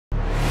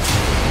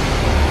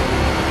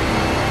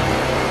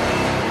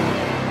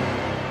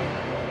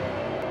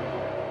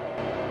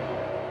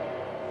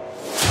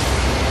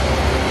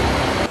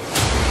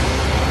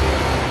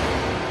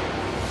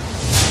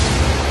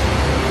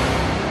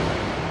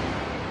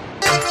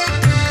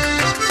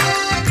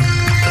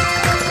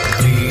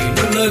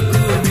వినులకు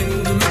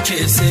విందులు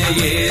చేసే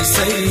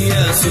యేసయ్య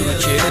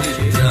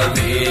సుచరిత్ర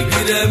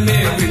వేగిరమే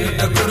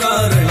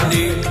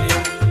వినుటకురారండి.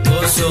 ఓ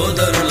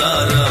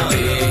సోదరులారా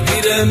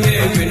వేగిరమే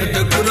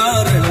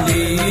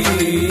వినుటకురారండి.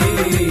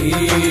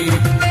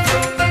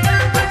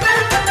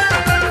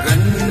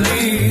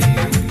 రండి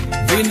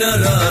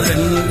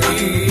వినరారండి,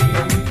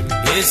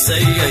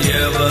 యేసయ్య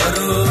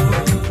ఎవరో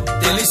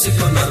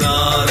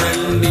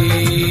తెలుసుకొనరారండి.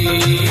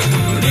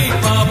 నీ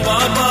పాప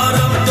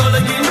భారం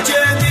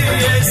తొలగించేది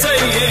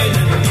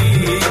యేసయ్యేనండి,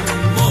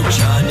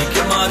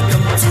 మోక్షానికి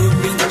మార్గం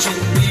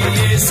చూపించింది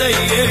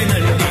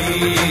యేసయ్యేనండి.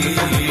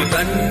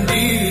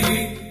 రండి.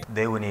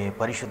 దేవుని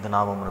పరిశుద్ధ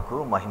నామమునకు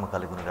మహిమ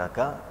కలుగునుగాక.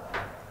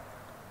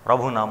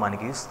 ప్రభు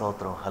నామానికి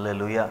స్తోత్రం.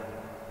 హల్లెలూయా.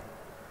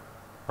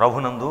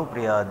 ప్రభునందు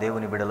ప్రియ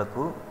దేవుని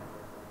బిడలకు,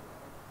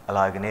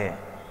 అలాగనే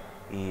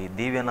ఈ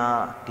దీవెన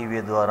టీవీ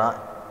ద్వారా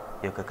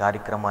ఈ యొక్క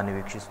కార్యక్రమాన్ని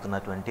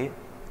వీక్షిస్తున్నటువంటి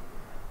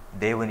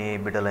దేవుని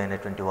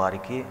బిడ్డలైనటువంటి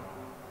వారికి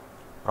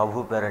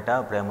ప్రభు పేరట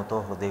ప్రేమతో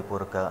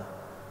హృదయపూర్వక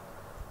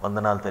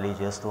వందనాలు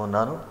తెలియజేస్తూ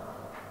ఉన్నాను.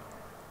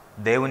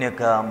 దేవుని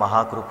యొక్క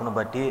మహాకృపను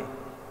బట్టి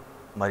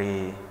మరి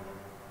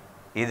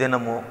ఈ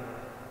దినము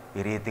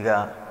ఈ రీతిగా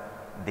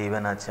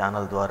దీవెన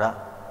ఛానల్ ద్వారా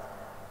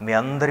మీ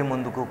అందరి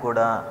ముందుకు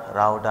కూడా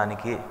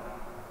రావడానికి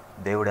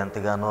దేవుడు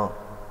ఎంతగానో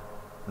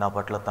నా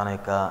పట్ల తన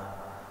యొక్క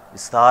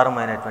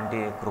విస్తారమైనటువంటి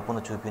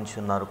కృపను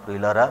చూపించున్నారు.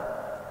 ప్రియులారా,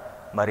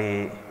 మరి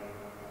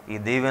ఈ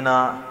దీవెన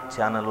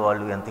ఛానల్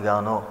వాళ్ళు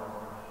ఎంతగానో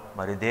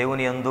మరి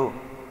దేవుని యందు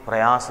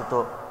ప్రయాసతో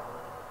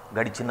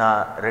గడిచిన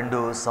 2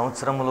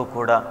 సంవత్సరములు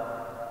కూడా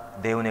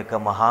దేవుని యొక్క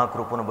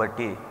మహాకృపను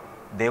బట్టి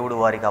దేవుడు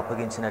వారికి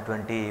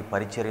అప్పగించినటువంటి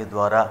పరిచర్య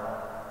ద్వారా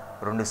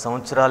 2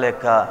 సంవత్సరాల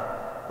యొక్క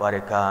వారి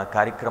యొక్క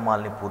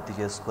కార్యక్రమాలని పూర్తి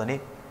చేసుకొని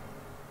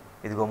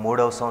ఇదిగో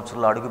 3వ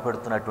సంవత్సరంలో అడుగు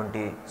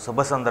పెడుతున్నటువంటి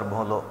శుభ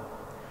సందర్భంలో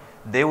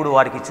దేవుడు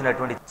వారికి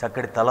ఇచ్చినటువంటి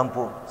చక్కటి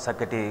తలంపు,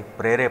 చక్కటి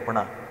ప్రేరేపణ,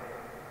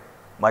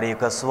 మరి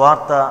యొక్క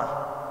స్వార్థ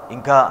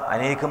ఇంకా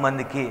అనేక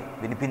మందికి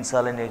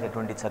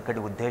వినిపించాలనేటటువంటి చక్కటి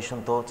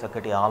ఉద్దేశంతో,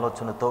 చక్కటి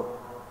ఆలోచనతో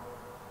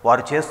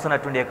వారు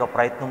చేస్తున్నటువంటి యొక్క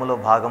ప్రయత్నంలో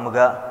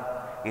భాగముగా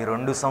ఈ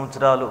 2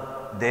 సంవత్సరాలు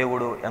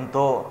దేవుడు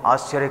ఎంతో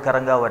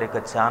ఆశ్చర్యకరంగా వారి యొక్క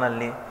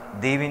ఛానల్ని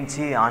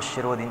దీవించి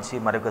ఆశీర్వదించి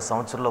మరొక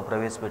సంవత్సరంలో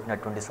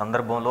ప్రవేశపెట్టినటువంటి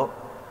సందర్భంలో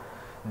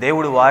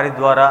దేవుడు వారి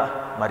ద్వారా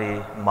మరి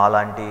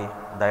మాలాంటి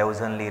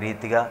దైవజనులు ఈ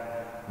రీతిగా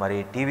మరి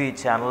టీవీ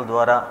ఛానల్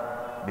ద్వారా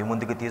మీ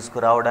ముందుకు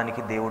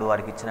తీసుకురావడానికి దేవుడు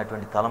వారికి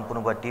ఇచ్చినటువంటి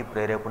తలంపును బట్టి,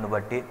 ప్రేరేపణను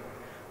బట్టి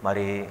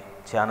మరి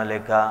ఛానల్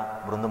యొక్క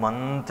బృందం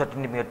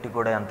అంతటిని బట్టి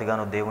కూడా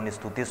ఎంతగానో దేవుణ్ణి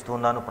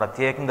స్తుతిస్తున్నాను.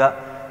 ప్రత్యేకంగా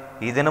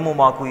ఈ దినము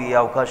మాకు ఈ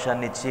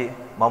అవకాశాన్ని ఇచ్చి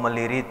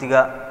మమ్మల్ని ఈ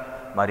రీతిగా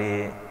మరి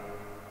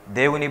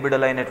దేవుని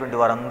బిడ్డలైనటువంటి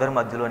వారందరి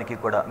మధ్యలోనికి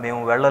కూడా మేము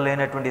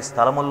వెళ్ళలేనటువంటి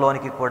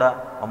స్థలముల్లోనికి కూడా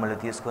మమ్మల్ని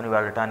తీసుకొని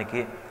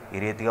వెళ్ళటానికి ఈ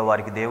రీతిగా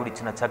వారికి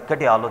దేవుడిచ్చిన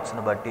చక్కటి ఆలోచన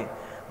బట్టి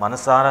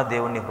మనసారా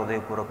దేవుణ్ణి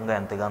హృదయపూర్వకంగా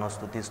ఎంతగానో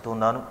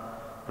స్తుతిస్తున్నాను.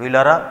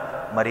 ప్రియులారా,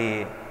 మరి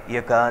ఈ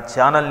యొక్క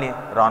ఛానల్ని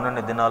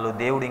రానున్న దినాలు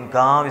దేవుడు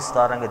ఇంకా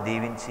విస్తారంగా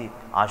దీవించి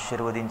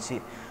ఆశీర్వదించి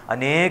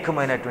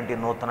అనేకమైనటువంటి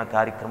నూతన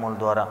కార్యక్రమాల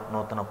ద్వారా,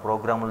 నూతన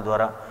ప్రోగ్రాముల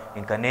ద్వారా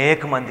ఇంకా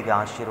అనేక మందికి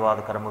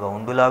ఆశీర్వాదకరముగా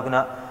ఉండులాగున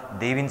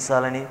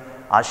దీవించాలని,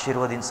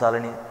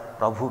 ఆశీర్వదించాలని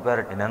ప్రభు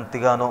పేరట నేను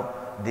ఎంతగానో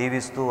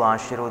దీవిస్తూ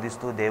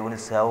ఆశీర్వదిస్తూ దేవుని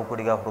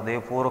సేవకుడిగా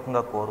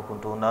హృదయపూర్వకంగా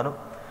కోరుకుంటూ ఉన్నాను.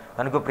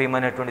 కనుక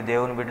ప్రియమైనటువంటి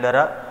దేవుని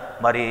బిడ్డలారా,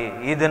 మరి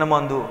ఈ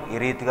దినమందు ఈ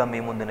రీతిగా మీ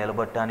ముందు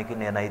నిలబడటానికి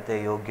నేనైతే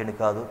యోగ్యుని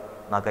కాదు,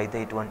 నాకైతే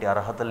ఇటువంటి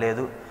అర్హత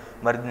లేదు.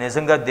 మరి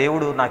నిజంగా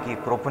దేవుడు నాకు ఈ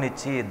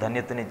కృపనిచ్చి,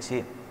 ధన్యతనిచ్చి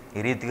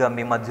ఈ రీతిగా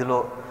మీ మధ్యలో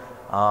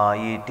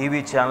ఈ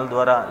టీవీ ఛానల్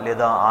ద్వారా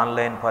లేదా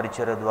ఆన్లైన్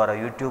పరిచర్య ద్వారా,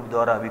 యూట్యూబ్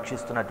ద్వారా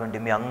వీక్షిస్తున్నటువంటి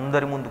మీ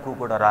అందరి ముందుకు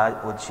కూడా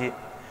వచ్చి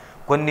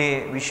కొన్ని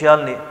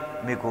విషయాల్ని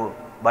మీకు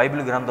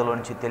బైబిల్ గ్రంథంలో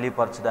నుంచి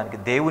తెలియపరచడానికి,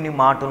 దేవుని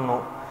మాటలను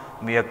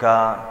మీ యొక్క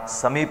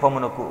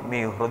సమీపమునకు, మీ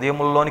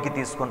హృదయముల్లోనికి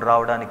తీసుకొని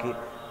రావడానికి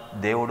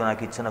దేవుడు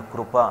నాకు ఇచ్చిన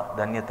కృప,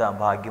 ధన్యత,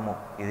 భాగ్యము.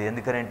 ఇది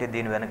ఎందుకనంటే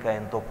దీని వెనక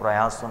ఎంతో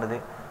ప్రయాసం ఉన్నది.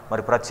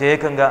 మరి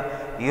ప్రత్యేకంగా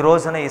ఈ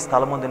రోజున ఈ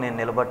స్థలం ముందు నేను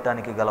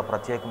నిలబడటానికి గల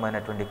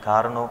ప్రత్యేకమైనటువంటి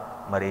కారణం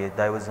మరి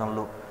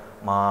దైవజనులు,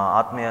 మా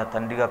ఆత్మీయ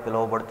తండ్రిగా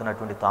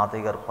పిలువబడుతున్నటువంటి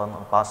తాతయ్య గారు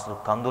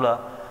పాస్టర్ కందుల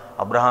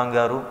అబ్రహాం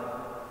గారు.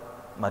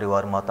 మరి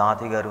వారు మా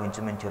తాతయ్య గారు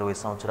ఇంచుమించు 20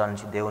 సంవత్సరాల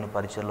నుంచి దేవుని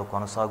పరిచర్యలో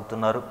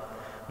కొనసాగుతున్నారు.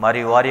 మరి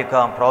వారి యొక్క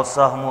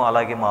ప్రోత్సాహము,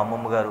 అలాగే మా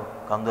అమ్మమ్మ గారు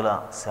కందుల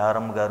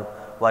శారమ్మ గారు,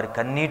 వారి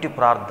కన్నీటి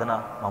ప్రార్థన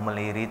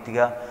మమ్మల్ని ఈ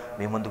రీతిగా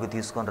మీ ముందుకు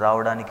తీసుకొని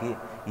రావడానికి,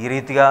 ఈ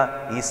రీతిగా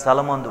ఈ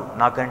స్థలమందు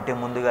నాకంటే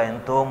ముందుగా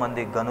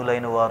ఎంతోమంది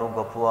గనులైన వారు,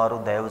 గొప్పవారు,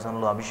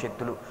 దైవజనులు,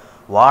 అభిషక్తులు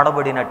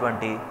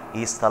వాడబడినటువంటి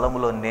ఈ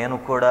స్థలములో నేను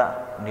కూడా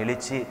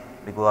నిలిచి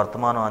మీకు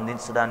వర్తమానం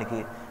అందించడానికి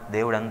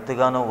దేవుడు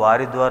ఎంతగానో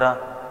వారి ద్వారా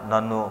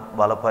నన్ను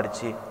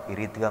బలపరిచి ఈ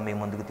రీతిగా మీ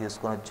ముందుకు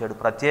తీసుకొని వచ్చాడు.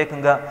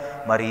 ప్రత్యేకంగా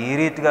మరి ఈ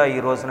రీతిగా ఈ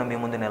రోజున మీ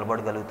ముందు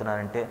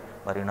నిలబడగలుగుతున్నానంటే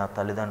మరి నా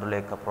తల్లిదండ్రుల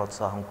యొక్క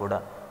ప్రోత్సాహం కూడా,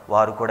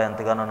 వారు కూడా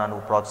ఎంతగానో నన్ను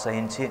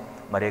ప్రోత్సహించి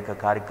మరి యొక్క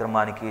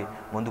కార్యక్రమానికి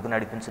ముందుకు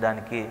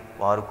నడిపించడానికి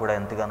వారు కూడా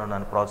ఎంతగానో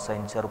నన్ను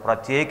ప్రోత్సహించారు.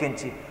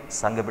 ప్రత్యేకించి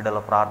సంఘ బిడ్డల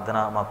ప్రార్థన,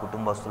 మా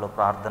కుటుంబస్తుల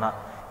ప్రార్థన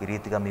ఈ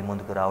రీతిగా మీ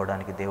ముందుకు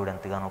రావడానికి దేవుడు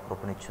ఎంతగానో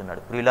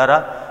కృపనిచ్చున్నాడు. ప్రియులారా,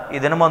 ఈ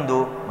దినమందు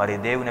మరి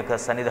దేవుని యొక్క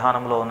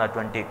సన్నిధానంలో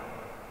ఉన్నటువంటి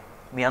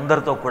మీ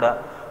అందరితో కూడా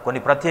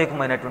కొన్ని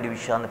ప్రత్యేకమైనటువంటి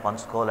విషయాలను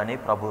పంచుకోవాలని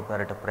ప్రభు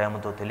పేరిట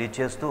ప్రేమతో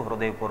తెలియచేస్తూ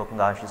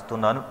హృదయపూర్వకంగా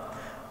ఆశిస్తున్నాను.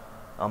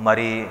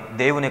 మరి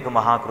దేవుని యొక్క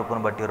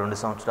మహాకృపను బట్టి 2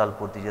 సంవత్సరాలు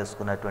పూర్తి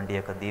చేసుకున్నటువంటి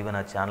యొక్క దీవెన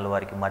ఛానల్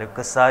వారికి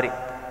మరొక్కసారి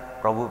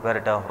ప్రభు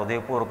పేరిట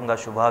హృదయపూర్వకంగా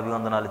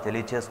శుభాభివందనాలు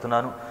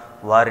తెలియచేస్తున్నాను.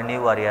 వారిని,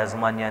 వారి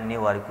యాజమాన్యాన్ని,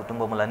 వారి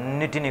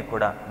కుటుంబములన్నిటినీ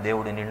కూడా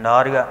దేవుడు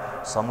నిండారుగా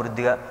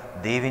సమృద్ధిగా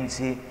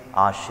దీవించి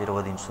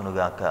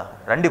ఆశీర్వదించునుగాక.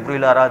 రండి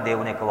ప్రియులారా,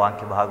 దేవుని యొక్క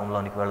వాక్య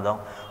భాగంలోనికి వెళదాం.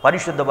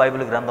 పరిశుద్ధ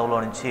బైబిల్ గ్రంథంలో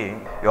నుంచి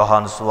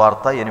యోహాను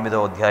సువార్త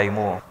 8వ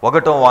అధ్యాయము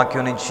 1వ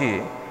వాక్యం నుంచి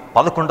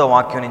 11వ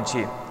వాక్యం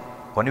నుంచి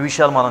కొన్ని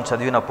విషయాలు మనం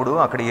చదివినప్పుడు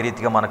అక్కడ ఈ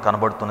రీతిగా మనకు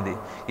కనబడుతున్నది.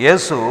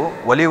 యేసు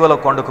ఒలీవల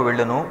కొండకు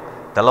వెళ్ళెను.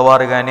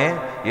 తెల్లవారుగానే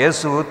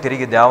యేసు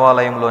తిరిగి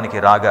దేవాలయంలోనికి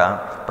రాగా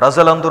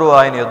ప్రజలందరూ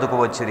ఆయన ఎద్దుకు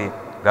వచ్చిరి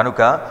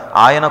గనుక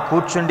ఆయన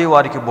కూర్చుండి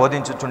వారికి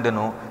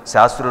బోధించుచుండెను.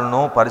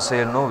 శాస్త్రులను,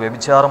 పరిసయ్యులను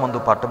వ్యభిచారమందు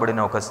పట్టబడిన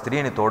ఒక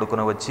స్త్రీని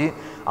తోడుకుని వచ్చి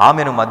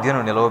ఆమెను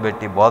మధ్యను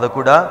నిలవబెట్టి,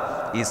 బోధకుడా,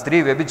 ఈ స్త్రీ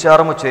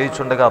వ్యభిచారము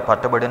చేయుచుండగా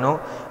పట్టబడెను.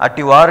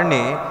 అట్టి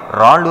వారిని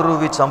రాళ్ళు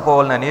రువి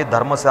చంపవలనని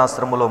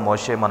ధర్మశాస్త్రములో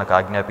మోషే మనకు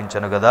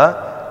ఆజ్ఞాపించను గదా,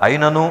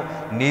 అయినను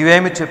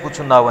నీవేమి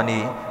చెప్పుచున్నావని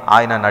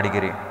ఆయనను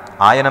అడిగిరి.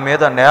 ఆయన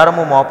మీద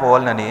నేరము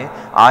మోపవలనని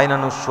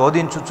ఆయనను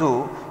శోధించుచు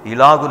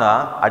ఇలాగున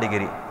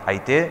అడిగిరి.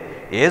 అయితే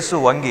యేసు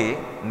వంగి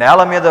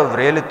నేల మీద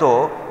వ్రేలితో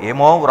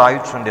ఏమో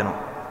వ్రాయుచుండెను.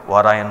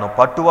 వారు ఆయన్ను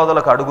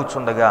పట్టువదలకు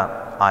అడుగుచుండగా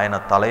ఆయన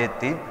తల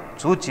ఎత్తి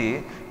చూచి,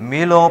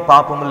 మీలో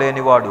పాపము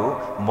లేనివాడు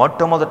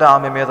మొట్టమొదట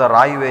ఆమె మీద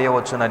రాయి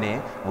వేయవచ్చునని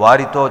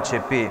వారితో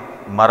చెప్పి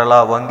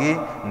మరలా వంగి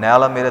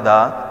నేల మీద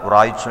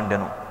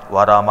వ్రాయుచుండెను.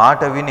 వారు ఆ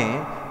మాట విని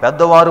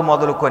పెద్దవారు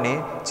మొదలుకొని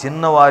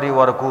చిన్నవారి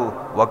వరకు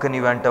ఒకని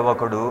వెంట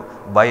ఒకడు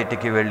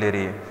బయటికి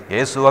వెళ్ళిరి.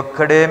 యేసు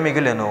ఒక్కడే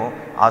మిగిలెను.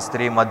 ఆ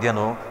స్త్రీ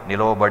మధ్యను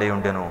నిలవబడి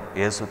ఉండెను.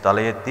 యేసు తల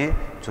ఎత్తి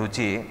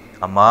చూచి,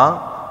 అమ్మా,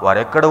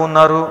 వారెక్కడ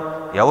ఉన్నారు?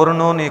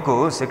 ఎవరునూ నీకు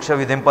శిక్ష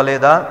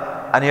విధింపలేదా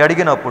అని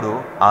అడిగినప్పుడు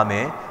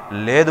ఆమె,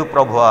 లేదు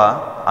ప్రభువా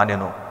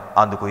అనెను.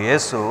 అందుకు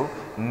యేసు,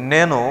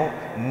 నేను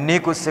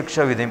నీకు శిక్ష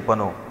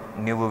విధింపను,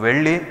 నీవు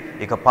వెళ్ళి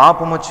ఇక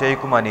పాపము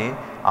చేయకుమని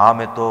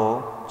ఆమెతో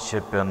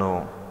చెప్పాను.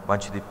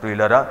 మంచిది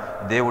ప్రియులరా,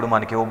 దేవుడు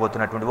మనకి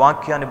ఇవ్వబోతున్నటువంటి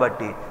వాక్యాన్ని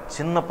బట్టి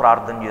చిన్న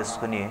ప్రార్థన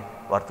చేసుకుని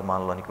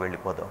వర్తమానంలోనికి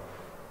వెళ్ళిపోదాం.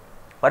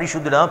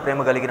 పరిశుద్ధుడా, ప్రేమ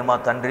కలిగిన మా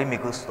తండ్రి,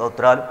 మీకు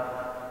స్తోత్రాలు.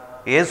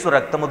 యేసు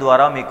రక్తము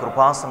ద్వారా మీ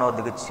కృపాసన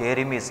వద్దకు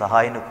చేరి మీ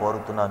సహాయాన్ని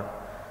కోరుతున్నాను.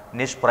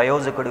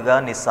 నిష్ప్రయోజకుడిగా,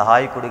 నీ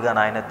సహాయకుడిగా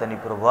నాయన తండ్రి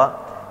ప్రభువా,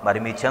 మరి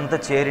మీ చెంత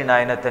చేరి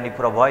నాయన తండ్రి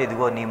ప్రభువా,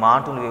 ఇదిగో నీ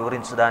మాటలు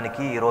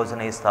వివరించడానికి ఈ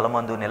రోజున ఈ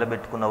స్థలమందు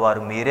నిలబెట్టుకున్న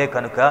వారు మీరే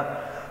కనుక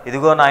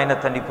ఇదిగో నాయన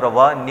తండ్రి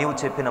ప్రభా, నీవు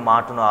చెప్పిన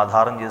మాటను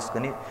ఆధారం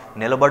చేసుకుని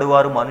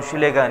నిలబడివారు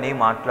మనుషులే కానీ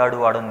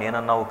మాట్లాడువాడు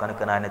నేనన్నావు కనుక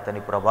నాయన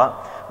తండ్రి ప్రభా,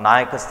 నా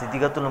యొక్క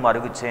స్థితిగతులను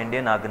మరుగు చేయండి,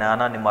 నా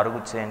జ్ఞానాన్ని మరుగు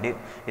చేయండి.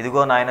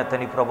 ఇదిగో నాయన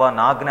తండ్రి ప్రభా,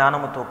 నా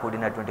జ్ఞానముతో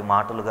కూడినటువంటి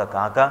మాటలుగా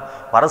కాక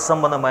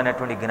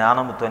పరసంబంధమైనటువంటి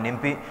జ్ఞానముతో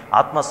నింపి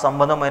ఆత్మ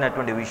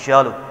సంబంధమైనటువంటి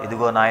విషయాలు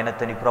ఇదిగో నాయన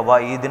తండ్రి ప్రభా,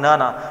 ఈ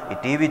దినాన ఈ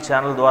టీవీ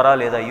ఛానల్ ద్వారా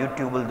లేదా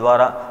యూట్యూబుల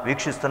ద్వారా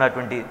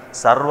వీక్షిస్తున్నటువంటి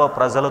సర్వ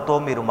ప్రజలతో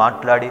మీరు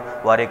మాట్లాడి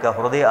వారి యొక్క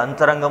హృదయ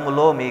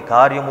అంతరంగములో మీ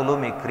కార్యములు,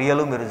 మీ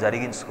క్రియలు మీరు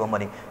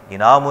జరిగించుకోమని ఈ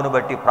నామమును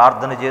బట్టి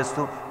ప్రార్థన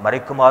చేస్తూ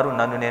మరొకమారు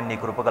నన్ను నేను నీ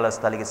కృపగల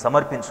స్థలికి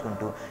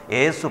సమర్పించుకుంటూ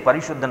యేసు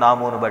పరిశుద్ధ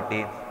నామమును బట్టి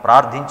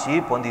ప్రార్థించి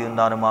పొంది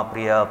ఉన్నాను మా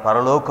ప్రియ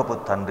పరలోకపు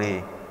తండ్రి,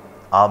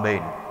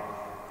 ఆమేన్.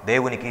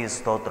 దేవునికి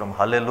స్తోత్రం,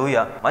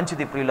 హల్లెలూయా.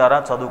 మంచిది ప్రియులారా,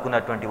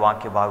 చదువుకున్నటువంటి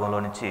వాక్య భాగంలో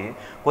నుంచి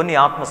కొన్ని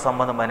ఆత్మ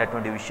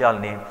సంబంధమైనటువంటి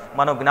విషయాల్ని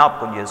మనం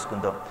జ్ఞాపకం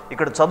చేసుకుందాం.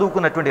 ఇక్కడ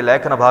చదువుకున్నటువంటి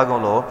లేఖన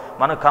భాగంలో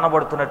మనకు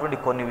కనబడుతున్నటువంటి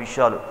కొన్ని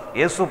విషయాలు,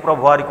 యేసు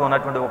ప్రభు వారికి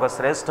ఉన్నటువంటి ఒక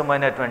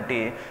శ్రేష్టమైనటువంటి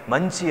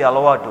మంచి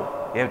అలవాటు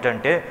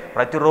ఏమిటంటే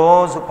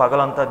ప్రతిరోజు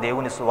పగలంతా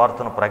దేవుని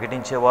సువార్తను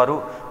ప్రకటించేవారు.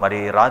 మరి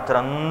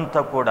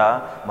రాత్రంతా కూడా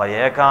మరి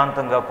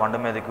ఏకాంతంగా కొండ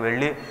మీదకి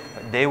వెళ్ళి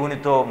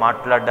దేవునితో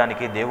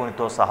మాట్లాడడానికి,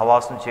 దేవునితో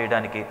సహవాసం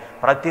చేయడానికి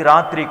ప్రతి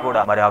రాత్రి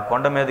కూడా మరి ఆ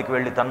కొండ మీదకి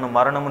వెళ్ళి తన్ను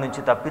మరణము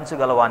నుంచి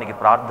తప్పించగలవానికి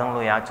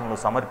ప్రార్థనలు, యాచనలు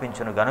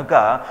సమర్పించను గనుక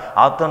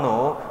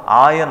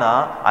ఆయన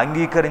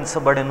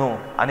అంగీకరించబడెను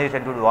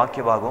అనేటటువంటి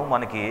వాక్య భాగం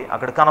మనకి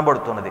అక్కడ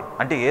కనబడుతున్నది.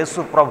 అంటే యేసు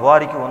ప్రభు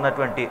వారికి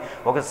ఉన్నటువంటి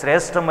ఒక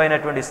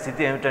శ్రేష్టమైనటువంటి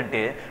స్థితి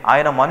ఏమిటంటే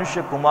ఆయన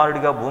మనుష్య కుమారుడిగా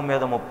భూమి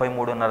మీద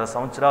 33.5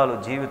 సంవత్సరాలు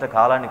జీవిత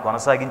కాలాన్ని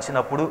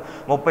కొనసాగించినప్పుడు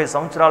 30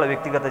 సంవత్సరాల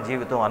వ్యక్తిగత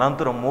జీవితం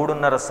అనంతరం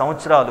 3.5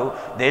 సంవత్సరాలు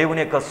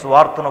దేవుని యొక్క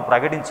సువార్తను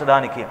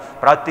ప్రకటించడానికి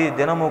ప్రతి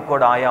దినము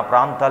కూడా ఆయా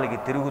ప్రాంతాలకి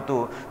తిరుగుతూ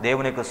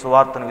దేవుని యొక్క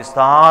సువార్తను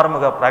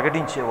విస్తారముగా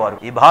ప్రకటించేవారు.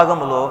 ఈ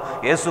భాగంలో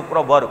యేసు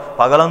ప్రభు వారు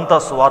పగలంతా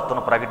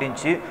సువార్తను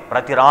ప్రకటించి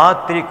ప్రతి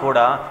రాత్రి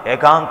కూడా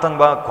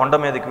ఏకాంతంగా కొండ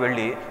మీదకి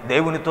వెళ్ళి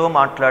దేవునితో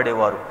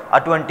మాట్లాడేవారు.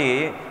 అటువంటి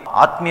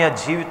ఆత్మీయ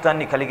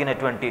జీవితాన్ని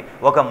కలిగినటువంటి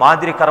ఒక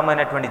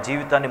మాదిరికరమైనటువంటి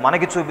జీవితాన్ని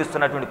మనకి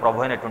చూపిస్తున్నటువంటి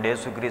ప్రభు అయినటువంటి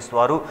యేసుక్రీస్తు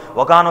వారు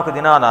ఒకానొక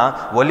దినాన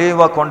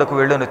ఒలీవ కొండకు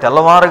వెళ్ళిన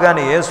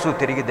తెల్లవారుగానే యేసు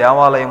తిరిగి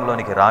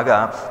దేవాలయంలోనికి రాగా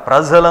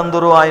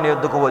ప్రజలందరూ ఆయన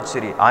యొద్దకు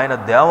వచ్చిరి. ఆయన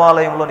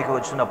దేవాలయంలోనికి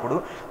వచ్చినప్పుడు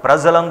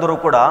ప్రజలందరూ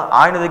కూడా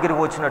ఆయన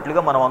దగ్గరికి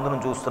వచ్చినట్లుగా మనం అందరం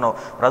చూస్తున్నాం.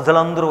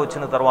 ప్రజలందరూ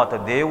వచ్చిన తర్వాత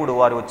దేవుడు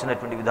వారు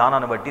వచ్చినటువంటి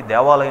విధానాన్ని బట్టి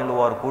దేవాలయంలో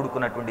వారు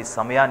కూడుకున్నటువంటి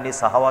సమయాన్ని,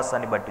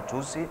 సహవాసాన్ని బట్టి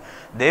చూసి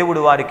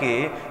దేవుడు వారికి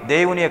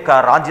దేవుని యొక్క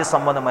రాజ్య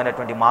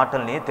సంబంధమైనటువంటి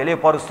మాటల్ని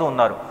తెలియపరుస్తూ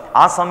ఉన్నారు.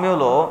 ఆ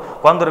సమయంలో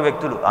కొందరు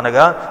వ్యక్తులు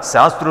అనగా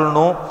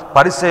శాస్త్రులను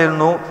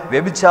పరిసయ్యులను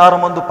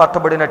వ్యభిచారమందు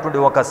పట్టబడినటువంటి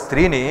ఒక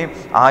స్త్రీని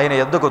ఆయన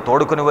యొద్దకు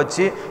తోడుకొని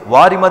వచ్చి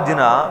వారి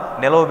మధ్యన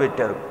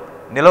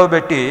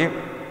నిలవబెట్టి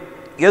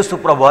యేసు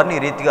ప్రభువారిని ఈ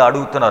రీతిగా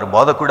అడుగుతున్నారు,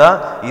 బోధకుడా,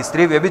 ఈ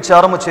స్త్రీ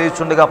వ్యభిచారము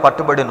చేయుచుండగా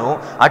పట్టుబడిను,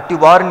 అట్టి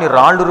వారిని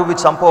రాళ్ళు రువ్వి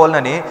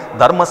చంపవాలని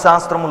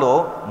ధర్మశాస్త్రములో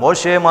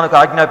మోషే మనకు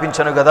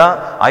ఆజ్ఞాపించను కదా,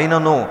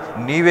 అయినను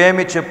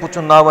నీవేమి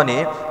చెప్పుచున్నావని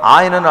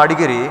ఆయనను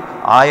అడిగిరి.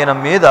 ఆయన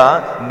మీద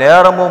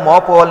నేరము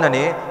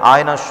మోపవాలని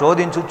ఆయన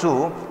శోధించుచు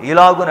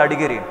ఇలాగుని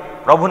అడిగిరి.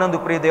 ప్రభునందు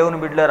ప్రియ దేవుని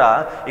బిడ్డలారా,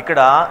 ఇక్కడ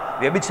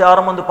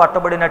వ్యభిచారమందు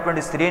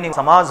పట్టబడినటువంటి స్త్రీని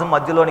సమాజం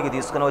మధ్యలోనికి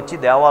తీసుకుని వచ్చి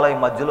దేవాలయం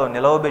మధ్యలో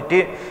నిలవబెట్టి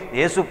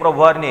యేసు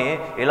ప్రభువారిని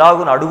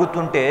ఇలాగున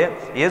అడుగుతుంటే,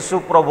 యేసు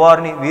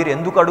ప్రభువారిని వీరు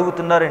ఎందుకు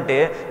అడుగుతున్నారంటే,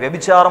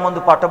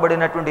 వ్యభిచారమందు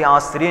పట్టబడినటువంటి ఆ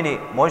స్త్రీని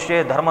మోషే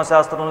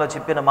ధర్మశాస్త్రంలో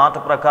చెప్పిన మాట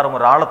ప్రకారం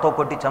రాళ్లతో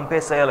కొట్టి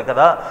చంపేసేయాలి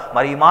కదా,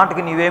 మరి ఈ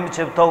మాటకి నీవేమి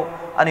చెప్తావు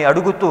అని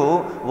అడుగుతూ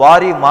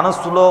వారి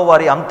మనస్సులో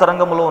వారి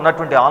అంతరంగంలో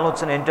ఉన్నటువంటి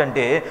ఆలోచన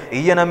ఏంటంటే,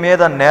 ఈయన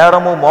మీద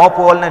నేరము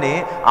మోపవాలని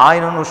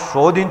ఆయనను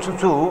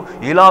శోధించుచు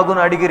ఇలాగున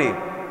అడిగిరి.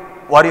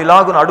 వారు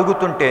ఇలాగున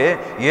అడుగుతుంటే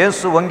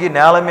యేసు వంగి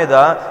నేల మీద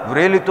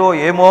వ్రేలితో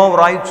ఏమో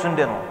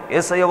వ్రాయిచుండెను.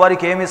 యేసయ్య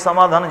వారికి ఏమీ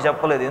సమాధానం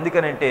చెప్పలేదు.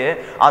 ఎందుకనంటే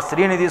ఆ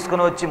స్త్రీని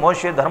తీసుకుని వచ్చి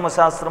మోషే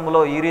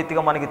ధర్మశాస్త్రంలో ఈ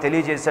రీతిగా మనకి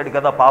తెలియజేశాడు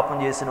కదా, పాపం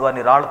చేసిన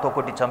వారిని రాళ్లతో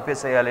కొట్టి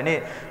చంపేసేయాలని.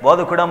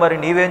 బోధకుడా, మరి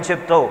నీవేం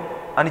చెప్తావు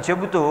అని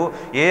చెబుతూ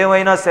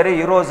ఏమైనా సరే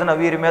ఈ రోజున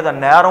వీరి మీద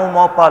నేరం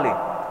మోపాలి,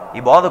 ఈ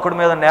బోధకుడి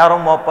మీద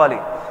నేరం మోపాలి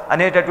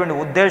అనేటటువంటి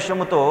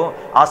ఉద్దేశంతో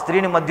ఆ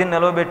స్త్రీని మధ్య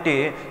నిలవబెట్టి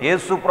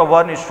యేసు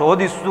ప్రభువారిని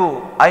శోధిస్తూ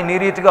ఆయన ఈ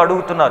రీతిగా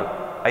అడుగుతున్నారు.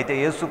 అయితే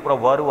యేసు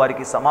ప్రభువారు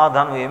వారికి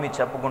సమాధానం ఏమీ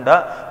చెప్పకుండా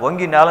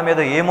వంగి నేల మీద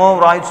ఏమో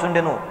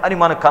వ్రాయిచుండెను అని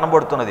మనకు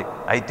కనబడుతున్నది.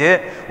 అయితే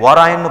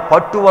వారు ఆయన్ను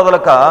పట్టు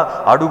వదలక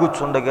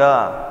అడుగుచుండగా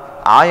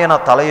ఆయన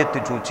తల ఎత్తి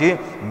చూచి,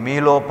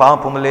 మీలో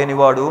పాపము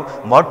లేనివాడు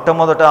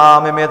మొట్టమొదట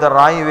ఆమె మీద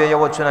రాయి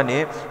వేయవచ్చునని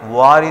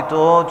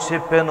వారితో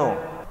చెప్పాను.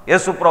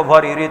 యేసు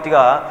ప్రభువారు ఈ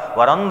రీతిగా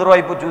వారందరి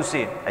వైపు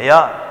చూసి, అయ్యా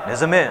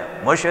నిజమే,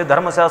 మోషే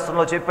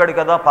ధర్మశాస్త్రంలో చెప్పాడు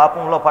కదా,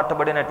 పాపంలో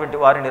పట్టబడినటువంటి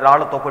వారిని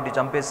రాళ్లతో కొట్టి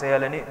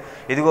చంపేసేయాలని.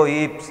 ఇదిగో ఈ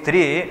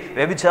స్త్రీ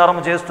వ్యభిచారం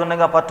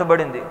చేస్తుండగా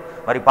పట్టబడింది,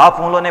 మరి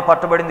పాపంలోనే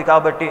పట్టబడింది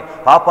కాబట్టి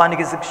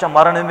పాపానికి శిక్ష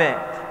మరణమే,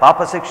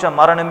 పాప శిక్ష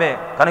మరణమే,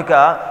 కనుక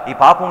ఈ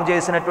పాపం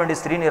చేసినటువంటి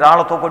స్త్రీని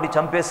రాళ్లతో కొట్టి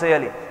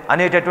చంపేసేయాలి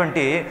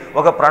అనేటటువంటి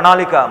ఒక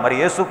ప్రణాళిక మరి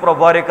యేసు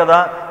ప్రభువారే కదా,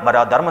 మరి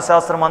ఆ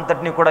ధర్మశాస్త్రం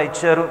అంతటినీ కూడా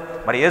ఇచ్చారు,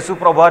 మరి యేసు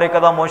ప్రభువారే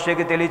కదా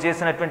మోషేకి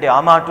తెలియజేసినటువంటి ఆ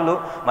మాటలు,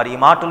 మరి ఈ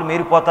మాటలు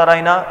మీరిపోతారా,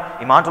 ఆయన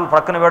ఈ మాటలు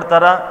ప్రక్కన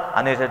పెడతారా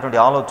అనేటటువంటి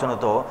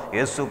ఆలోచనతో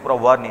యేసు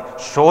ప్రభువారిని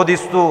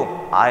శోధిస్తూ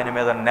ఆయన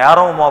మీద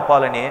నేరం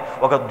మోపాలని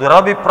ఒక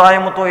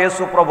దురభిప్రాయంతో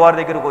యేసు ప్రభువారి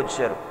దగ్గరికి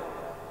వచ్చారు.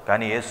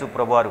 కానీ యేసు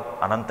ప్రభువారు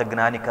అనంత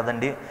జ్ఞాని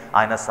కదండి,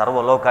 ఆయన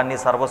సర్వలోకాన్ని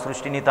సర్వ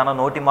సృష్టిని తన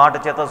నోటి మాట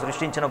చేత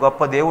సృష్టించిన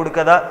గొప్ప దేవుడు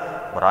కదా.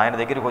 మరి ఆయన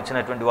దగ్గరికి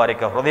వచ్చినటువంటి వారి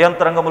యొక్క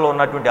హృదయాంతరంగంలో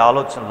ఉన్నటువంటి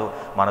ఆలోచనలు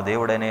మన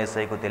దేవుడైన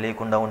యేసయ్యకు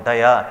తెలియకుండా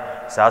ఉంటాయా?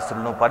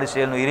 శాస్త్రులను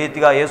పరిశీలను ఈ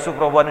రీతిగా యేసు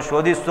ప్రభువారిని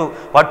శోధిస్తూ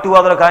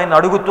పట్టువదలకు ఆయన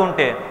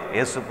అడుగుతుంటే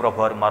యేసు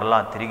ప్రభువారు మరలా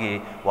తిరిగి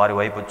వారి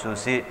వైపు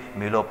చూసి,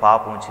 మీలో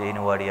పాపం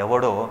చేయని వాడు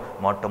ఎవడో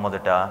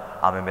మొట్టమొదట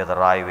ఆమె మీద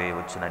రాయి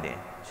వేయవచ్చునని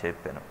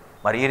చెప్పాను.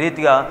 మరి ఈ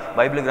రీతిగా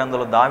బైబిల్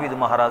గ్రంథంలో దావీదు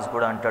మహారాజు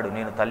కూడా అంటాడు,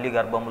 నేను తల్లి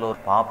గర్భంలో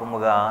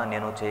పాపముగా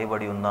నేను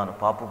చేయబడి ఉన్నాను,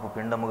 పాపపు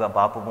పిండముగా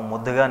పాపపు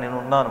ముద్దగా నేను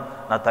ఉన్నాను,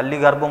 నా తల్లి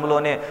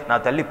గర్భంలోనే, నా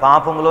తల్లి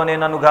పాపంలోనే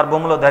నన్ను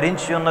గర్భంలో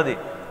ధరించి ఉన్నది.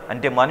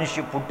 అంటే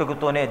మనిషి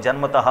పుట్టుకతోనే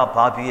జన్మతః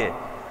పాపియే.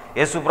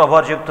 యేసు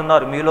ప్రభువారు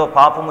చెప్తున్నారు, మీలో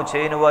పాపము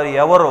చేయని వారు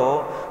ఎవరో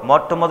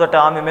మొట్టమొదట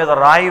ఆమె మీద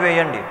రాయి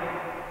వేయండి.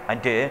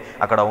 అంటే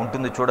అక్కడ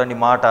ఉంటుంది చూడండి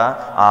మాట,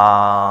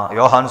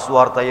 యోహాను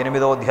సువార్త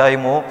 8వ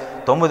అధ్యాయము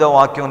 9వ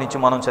వాక్యం నుంచి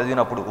మనం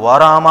చదివినప్పుడు,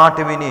 వారా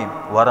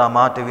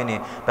మాట విని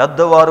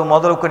పెద్దవారు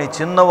మొదలుకొని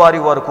చిన్నవారి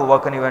వరకు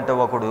ఒకని వెంట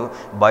ఒకడు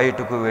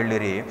బయటకు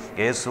వెళ్ళిరి,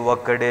 యేసు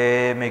ఒక్కడే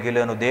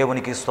మిగిలేను.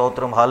 దేవునికి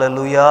స్తోత్రం,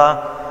 హల్లెలూయా.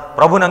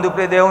 ప్రభునందు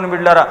ప్రియ దేవుని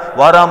బిడ్డలారా,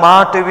 వారా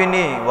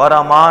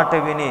మాట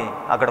విని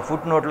అక్కడ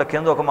ఫుట్ నోట్ల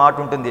కింద ఒక మాట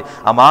ఉంటుంది.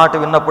 ఆ మాట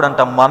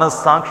విన్నప్పుడంట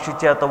మనస్సాక్షి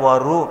చేత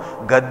వారు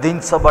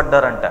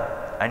గద్దించబడ్డారంట.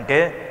 అంటే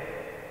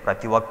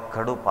ప్రతి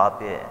ఒక్కడు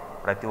పాపే,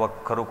 ప్రతి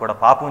ఒక్కరూ కూడా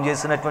పాపం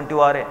చేసినటువంటి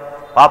వారే,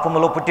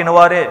 పాపములో పుట్టిన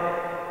వారే,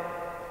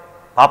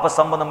 పాప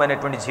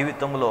సంబంధమైనటువంటి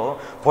జీవితంలో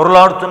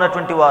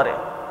పొరలాడుతున్నటువంటి వారే.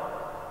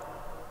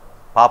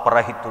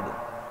 పాపరహితుడు,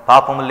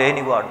 పాపము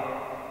లేనివాడు,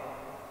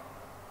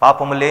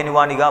 పాపము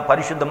లేనివానిగా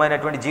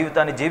పరిశుద్ధమైనటువంటి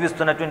జీవితాన్ని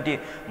జీవిస్తున్నటువంటి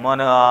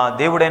మన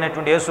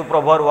దేవుడైనటువంటి యేసు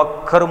ప్రభువారు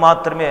ఒక్కరు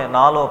మాత్రమే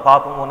నాలో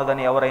పాపం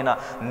ఉన్నదని ఎవరైనా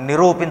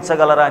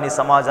నిరూపించగలరా అని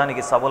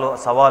సమాజానికి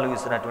సవాలు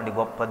విసినటువంటి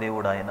గొప్ప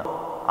దేవుడు ఆయన.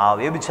 ఆ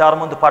వ్యభిచారం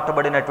ముందు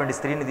పట్టబడినటువంటి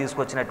స్త్రీని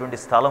తీసుకొచ్చినటువంటి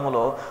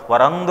స్థలములో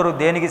వారందరూ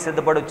దేనికి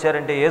సిద్ధపడి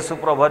వచ్చారంటే, యేసు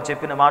ప్రభువారు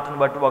చెప్పిన మాటను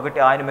బట్టి ఒకటి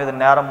ఆయన మీద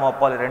నేరం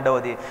మోపాలి,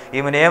 రెండవది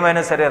ఈమెను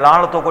ఏమైనా సరే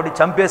రాళ్లతో కొట్టి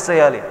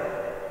చంపేసేయాలి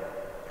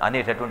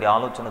అనేటటువంటి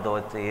ఆలోచనతో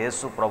వచ్చే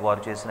యేసు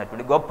ప్రభువారు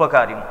చేసినటువంటి గొప్ప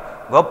కార్యం,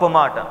 గొప్ప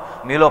మాట,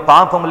 మీలో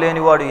పాపం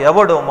లేనివాడు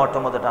ఎవడో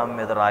మొట్టమొదట ఆమె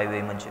మీద రాయి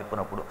వేయమని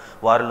చెప్పినప్పుడు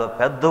వారిలో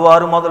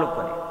పెద్దవారు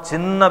మొదలుకొని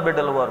చిన్న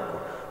బిడ్డల వరకు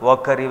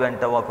ఒకరి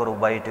వెంట ఒకరు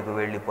బయటకు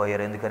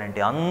వెళ్ళిపోయారు. ఎందుకనంటే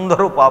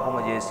అందరూ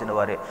పాపము చేసిన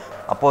వారే.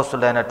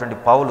 అపోస్తులైనటువంటి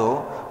పౌలు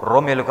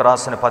రోమీయులకు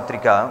రాసిన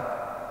పత్రిక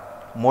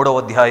 3వ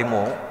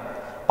అధ్యాయము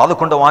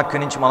 11వ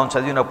వాక్యం నుంచి మనం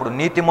చదివినప్పుడు,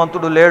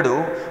 నీతిమంతుడు లేడు,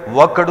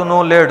 ఒక్కడునూ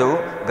లేడు,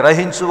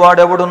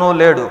 గ్రహించువాడెవడునూ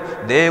లేడు,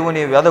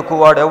 దేవుని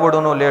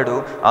వెదకువాడెవడునూ లేడు,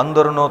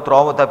 అందరునూ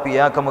త్రోవ తప్పి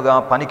ఏకముగా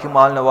పనికి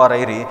మాలిన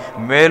వారైరి,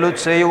 మేలు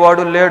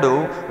చేయువాడు లేడు,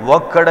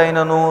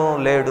 ఒక్కడైనను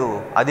లేడు.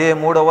 అదే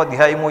 3వ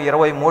అధ్యాయము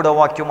 23వ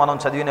వాక్యం మనం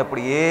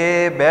చదివినప్పుడు, ఏ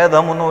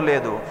భేదమునూ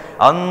లేదు,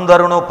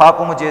 అందరునూ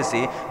పాపము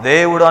చేసి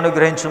దేవుడు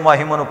అనుగ్రహించు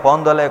మహిమను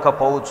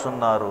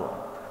పొందలేకపోతున్నారు.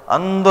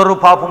 అందరూ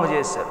పాపము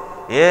చేశారు,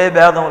 ఏ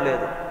భేదం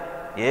లేదు,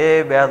 ఏ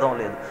భేదం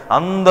లేదు.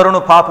 అందరూ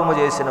పాపము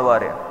చేసిన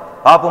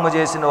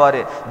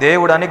వారే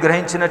దేవుడు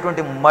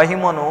అనుగ్రహించినటువంటి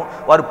మహిమను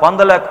వారు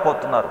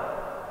పొందలేకపోతున్నారు.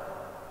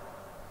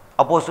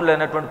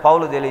 అపోస్తులైనటువంటి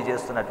పౌలు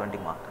తెలియజేస్తున్నటువంటి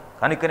మాట.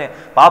 కనుకనే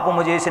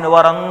పాపము చేసిన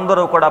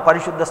వారందరూ కూడా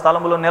పరిశుద్ధ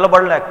స్థలంలో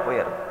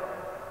నిలబడలేకపోయారు.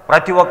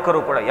 ప్రతి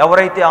ఒక్కరూ కూడా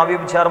ఎవరైతే ఆ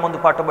వ్యభిచారం ముందు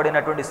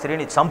పట్టబడినటువంటి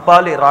స్త్రీని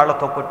చంపాలి,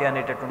 రాళ్లతో కొట్టి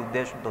అనేటటువంటి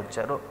ఉద్దేశంతో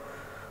వచ్చారో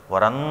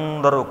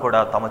వారందరూ కూడా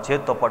తమ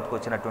చేతితో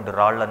పట్టుకొచ్చినటువంటి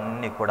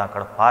రాళ్ళన్నీ కూడా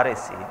అక్కడ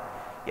పారేసి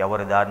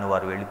ఎవరి దారిని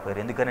వారు వెళ్ళిపోయారు.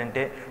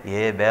 ఎందుకనంటే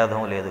ఏ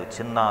భేదం లేదు,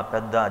 చిన్న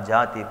పెద్ద,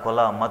 జాతి, కుల,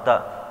 మత,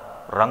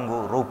 రంగు,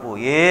 రూపు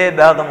ఏ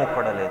భేదము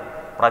కూడా లేదు.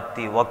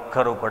 ప్రతి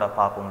ఒక్కరూ కూడా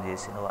పాపం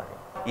చేసిన వారే.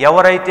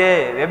 ఎవరైతే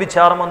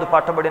వ్యభిచారం ముందు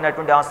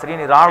పట్టబడినటువంటి ఆ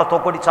స్త్రీని రాళ్లతో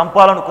కొట్టి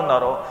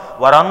చంపాలనుకున్నారో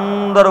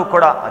వారందరూ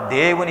కూడా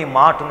దేవుని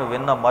మాటను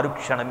విన్న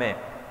మరుక్షణమే,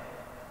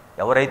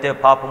 ఎవరైతే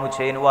పాపము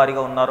చేయని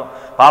వారిగా ఉన్నారో,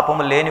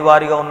 పాపము లేని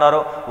వారిగా ఉన్నారో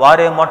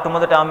వారే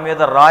మొట్టమొదట ఆమె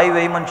మీద రాయి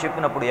వేయమని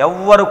చెప్పినప్పుడు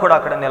ఎవ్వరు కూడా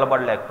అక్కడ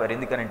నిలబడలేకపోయారు.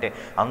 ఎందుకనంటే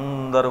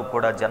అందరూ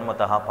కూడా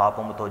జన్మతః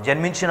పాపముతో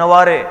జన్మించిన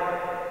వారే.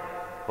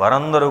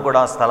 వారందరూ కూడా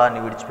ఆ స్థలాన్ని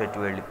విడిచిపెట్టి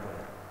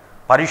వెళ్ళిపోయారు.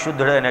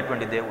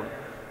 పరిశుద్ధుడైనటువంటి దేవుడు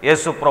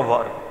యేసు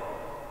ప్రభువారు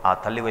ఆ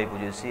తల్లి వైపు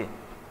చూసి,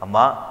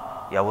 అమ్మా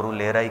ఎవరు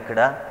లేరా ఇక్కడ,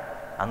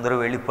 అందరూ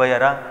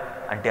వెళ్ళిపోయారా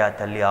అంటే ఆ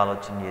తల్లి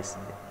ఆలోచన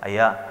చేసింది,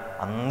 అయ్యా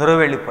అందరూ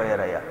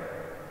వెళ్ళిపోయారయ్యా,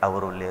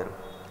 ఎవరు లేరు.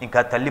 ఇంకా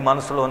తల్లి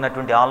మనసులో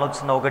ఉన్నటువంటి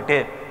ఆలోచన ఒకటే,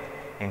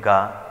 ఇంకా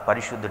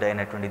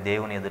పరిశుద్ధుడైనటువంటి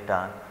దేవుని ఎదుట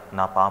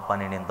నా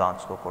పాపాన్ని నేను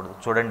దాచుకోకూడదు.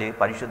 చూడండి,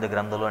 పరిశుద్ధ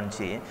గ్రంథంలో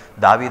నుంచి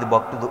దావీదు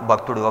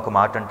భక్తుడు ఒక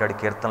మాట అంటాడు.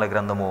 కీర్తనల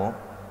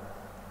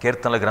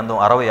గ్రంథం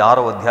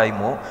 66వ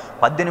అధ్యాయము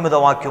 18వ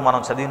వాక్యం మనం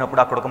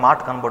చదివినప్పుడు అక్కడ ఒక మాట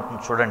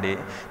కనబడుతుంది. చూడండి,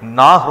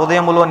 నా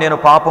హృదయములో నేను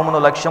పాపమును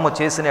లక్ష్యము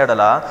చేసిన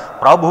ఎడల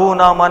ప్రభువు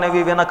నా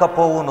మనవి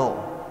వినకపోవును.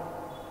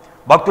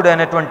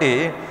 భక్తుడైనటువంటి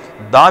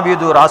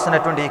దావీదు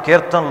రాసినటువంటి ఈ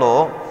కీర్తనలో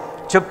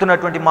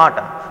చెప్తున్నటువంటి మాట,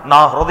 నా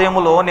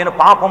హృదయములో నేను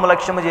పాపము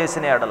లక్ష్యము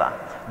చేసిన ఎడల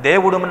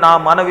దేవుడు నా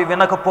మనవి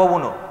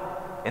వినకపోవును.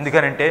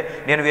 ఎందుకనంటే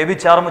నేను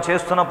వ్యభిచారము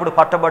చేస్తున్నప్పుడు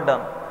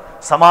పట్టబడ్డాను.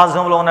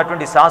 సమాజంలో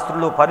ఉన్నటువంటి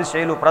శాస్త్రులు,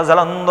 పరిచయులు,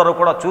 ప్రజలందరూ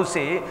కూడా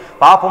చూసి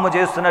పాపము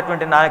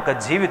చేస్తున్నటువంటి నా యొక్క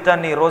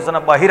జీవితాన్ని ఈ రోజున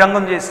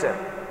బహిరంగం చేశారు.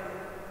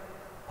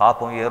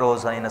 పాపం ఏ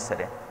రోజైనా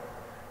సరే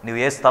నువ్వు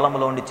ఏ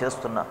స్థలంలో ఉండి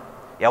చేస్తున్నా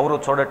ఎవరు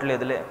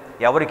చూడట్లేదులే,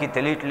 ఎవరికి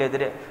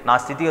తెలియట్లేదులే, నా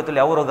స్థితిగతులు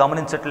ఎవరు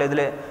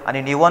గమనించట్లేదులే అని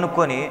నీవు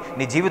అనుకొని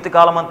నీ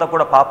జీవితకాలం అంతా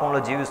కూడా పాపంలో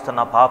జీవిస్తున్న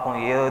పాపం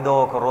ఏదో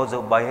ఒక రోజు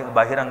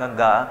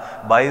బహిరంగంగా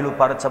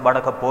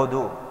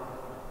బయలుపరచబడకపోదు.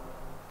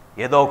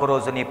 ఏదో ఒక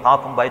రోజు నీ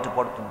పాపం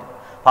బయటపడుతుంది.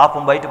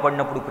 పాపం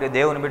బయటపడినప్పుడు ప్రియ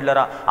దేవుని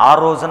బిడ్డలారా, ఆ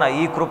రోజున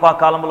ఈ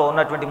కృపాకాలంలో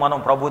ఉన్నటువంటి మనం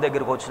ప్రభు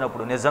దగ్గరికి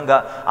వచ్చినప్పుడు నిజంగా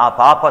ఆ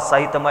పాప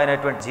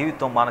సహితమైనటువంటి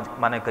జీవితం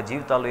మన యొక్క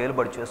జీవితాల్లో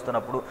ఏలుబడి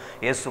చేస్తున్నప్పుడు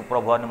యేసు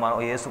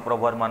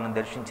ప్రభువారిని మనం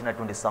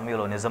దర్శించినటువంటి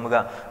సమయంలో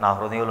నిజంగా నా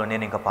హృదయంలో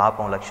నేను ఇంకా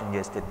పాపం లక్ష్యం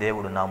చేస్తే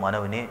దేవుడు నా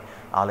మనవిని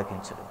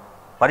ఆలకించడు.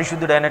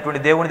 పరిశుద్ధుడైనటువంటి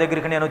దేవుని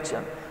దగ్గరికి నేను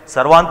వచ్చాను.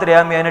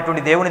 సర్వాంతర్యామి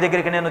అయినటువంటి దేవుని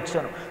దగ్గరికి నేను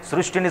వచ్చాను.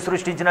 సృష్టిని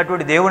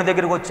సృష్టించినటువంటి దేవుని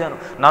దగ్గరికి వచ్చాను.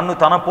 నన్ను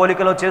తన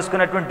పోలికలో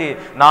చేసుకున్నటువంటి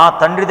నా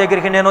తండ్రి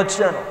దగ్గరికి నేను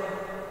వచ్చాను.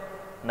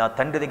 నా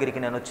తండ్రి దగ్గరికి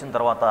నేను వచ్చిన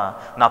తర్వాత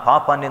నా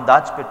పాపాన్ని నేను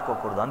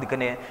దాచిపెట్టుకోకూడదు.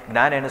 అందుకనే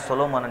జ్ఞానైన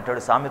సొలొమోను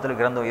అంటాడు సామెతల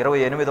గ్రంథం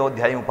 28వ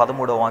అధ్యాయం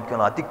 13వ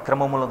వాక్యంలో,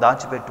 అతిక్రమములను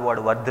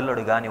దాచిపెట్టువాడు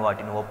వర్ధిల్లడు గాని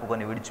వాటిని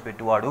ఒప్పుకొని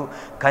విడిచిపెట్టువాడు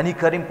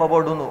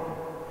కనికరింపబడును.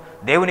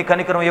 దేవుని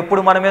కనికరం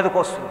ఎప్పుడు మన మీదకు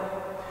వస్తుంది,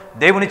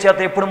 దేవుని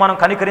చేత ఎప్పుడు మనం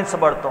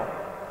కనికరించబడతాం.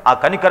 ఆ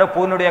కనికర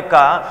పూర్ణుడి యొక్క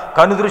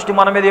కనుదృష్టి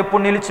మన మీద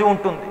ఎప్పుడు నిలిచి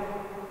ఉంటుంది.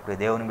 ఇప్పుడు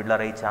దేవుని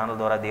బిడ్డలారా, ఈ ఛానల్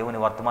ద్వారా దేవుని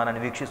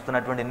వర్తమానాన్ని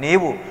వీక్షిస్తున్నటువంటి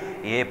నీవు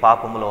ఏ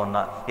పాపములో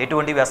ఉన్నా,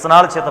 ఎటువంటి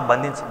వ్యసనాల చేత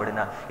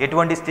బంధించబడినా,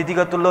 ఎటువంటి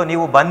స్థితిగతుల్లో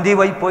నీవు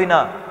బందీవైపోయినా,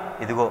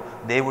 ఇదిగో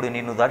దేవుడు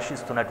నిన్ను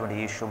దర్శిస్తున్నటువంటి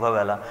ఈ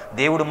శుభవేళ,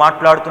 దేవుడు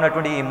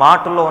మాట్లాడుతున్నటువంటి ఈ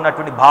మాటల్లో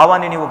ఉన్నటువంటి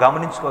భావాన్ని నీవు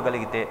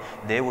గమనించుకోగలిగితే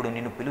దేవుడు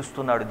నిన్ను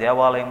పిలుస్తున్నాడు.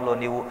 దేవాలయంలో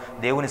నీవు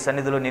దేవుని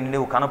సన్నిధిలో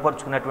నీవు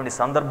కనపరుచుకున్నటువంటి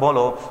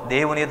సందర్భంలో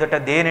దేవుని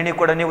ఎదుట దేనిని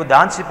కూడా నీవు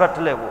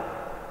దాచిపెట్టలేవు.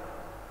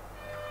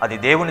 అది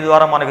దేవుని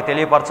ద్వారా మనకు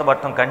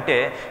తెలియపరచబడటం కంటే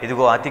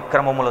ఇదిగో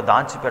అతిక్రమములు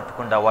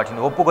దాచిపెట్టకుండా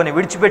వాటిని ఒప్పుకొని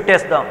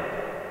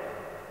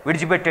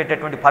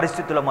విడిచిపెట్టేటటువంటి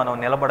పరిస్థితుల్లో మనం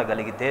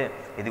నిలబడగలిగితే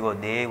ఇదిగో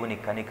దేవుని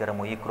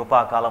కనికరము ఈ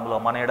కృపాకాలంలో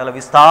మన ఎడల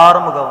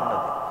విస్తారముగా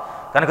ఉన్నది.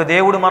 కనుక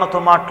దేవుడు మనతో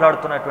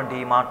మాట్లాడుతున్నటువంటి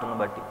ఈ మాటలను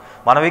బట్టి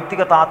మన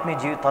వ్యక్తిగత ఆత్మీయ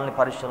జీవితాలని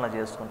పరిశీలన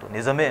చేసుకుంటూ,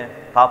 నిజమే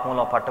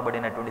పాపంలో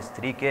పట్టబడినటువంటి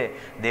స్త్రీకే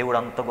దేవుడు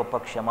అంత గొప్ప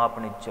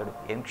క్షమాపణ ఇచ్చాడు.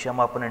 ఏం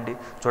క్షమాపణ అండి?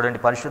 చూడండి,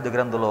 పరిశుద్ధ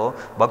గ్రంథంలో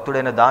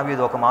భక్తుడైన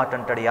దావీదు ఒక మాట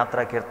అంటాడు.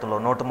 యాత్రా కీర్తనలో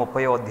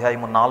 130వ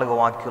అధ్యాయము 4వ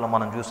వాక్యంలో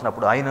మనం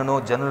చూసినప్పుడు, ఆయనను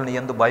జనులని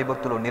యందు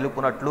భయభక్తులు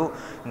నిలుపునట్లు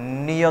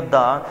నీ యొద్ద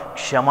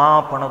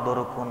క్షమాపణ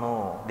దొరుకును.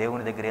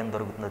 దేవుని దగ్గర ఏం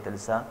దొరుకుతుందో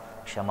తెలుసా?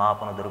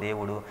 క్షమాపణ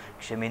దేవుడు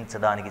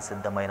క్షమించడానికి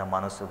సిద్ధమైన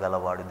మనసు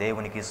గలవాడు.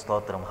 దేవునికి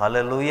స్తోత్రం,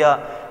 హల్లెలూయా.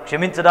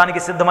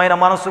 క్షమించడానికి సిద్ధమైన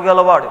మనసు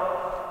గలవాడు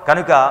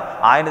కనుక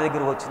ఆయన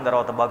దగ్గర వచ్చిన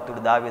తర్వాత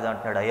భక్తుడు దావీదు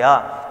అంటున్నాడు, అయ్యా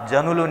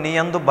జనులు నీ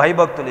యందు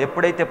భయభక్తులు.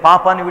 ఎప్పుడైతే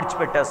పాపాన్ని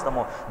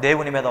విడిచిపెట్టేస్తామో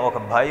దేవుని మీద ఒక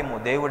భయము,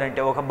 దేవుడు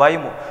అంటే ఒక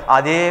భయము,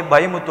 అదే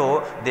భయముతో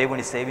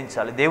దేవుని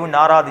సేవించాలి, దేవుని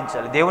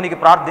ఆరాధించాలి, దేవునికి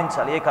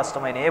ప్రార్థించాలి. ఏ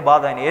కష్టమైన, ఏ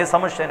బాధ అయినా, ఏ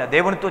సమస్య అయినా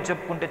దేవునితో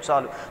చెప్పుకుంటే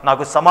చాలు,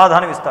 నాకు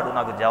సమాధానం ఇస్తాడు,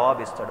 నాకు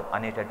జవాబు ఇస్తాడు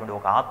అనేటటువంటి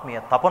ఒక ఆత్మీయ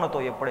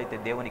తపనతో ఎప్పుడైతే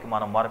దేవునికి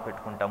మనం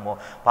మొరపెట్టుకుంటామో,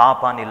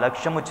 పాపాన్ని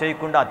లక్ష్యము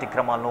చేయకుండా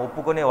అతిక్రమాలను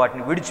ఒప్పుకొని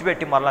వాటిని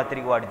విడిచిపెట్టి మరలా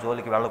తిరిగి వాటి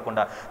జోలికి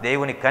వెళ్లకుండా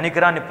దేవుని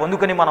కనికరాన్ని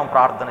పొందుకొని మనం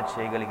ప్రార్థన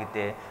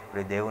చేయగలిగితే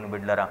ఇప్పుడు దేవుని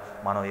బిడ్డలారా,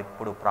 మనం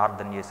ఎప్పుడు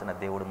ప్రార్థన చేసిన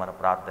దేవుడు మన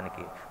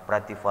ప్రార్థనకి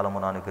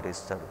ప్రతిఫలమును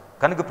అనుగ్రహిస్తాడు.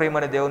 కనుక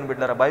ప్రియమైన దేవుని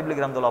బిడ్డలారా, బైబిల్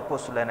గ్రంథంలో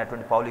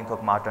అపోస్తులైనటువంటి పౌలు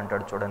ఇంకొక మాట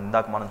అంటాడు చూడండి.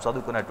 ఇందాక మనం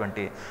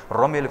చదువుకున్నటువంటి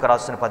రోమీయులకు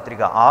రాసిన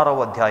పత్రిక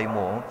 6వ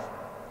అధ్యాయము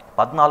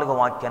 14వ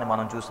వాక్యాన్ని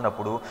మనం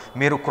చూసినప్పుడు,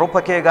 మీరు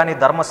కృపకే గాని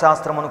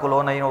ధర్మశాస్త్రమునకు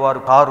లోనైన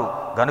వారు కారు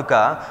గనుక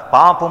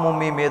పాపము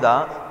మీ మీద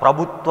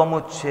ప్రభుత్వము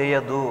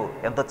చేయదు.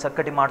 ఎంత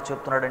చక్కటి మాట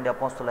చెప్తున్నాడండి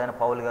అపోస్తులైన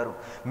పౌలు గారు.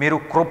 మీరు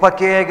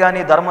కృపకే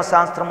గాని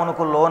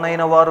ధర్మశాస్త్రమునకు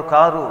లోనైన వారు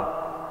కారు.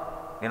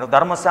 నేను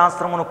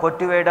ధర్మశాస్త్రమును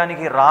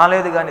కొట్టివేయడానికి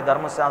రాలేదు, కానీ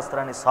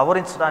ధర్మశాస్త్రాన్ని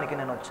సవరించడానికి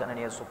నేను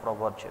వచ్చానని యేసు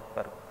ప్రభువు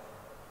చెప్పారు.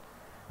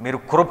 మీరు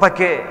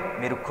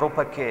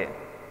కృపకే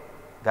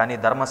కానీ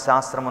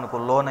ధర్మశాస్త్రమునకు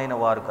లోనైన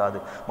వారు కాదు.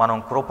 మనం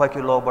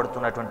కృపకి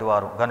లోబడుతున్నటువంటి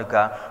వారు గనుక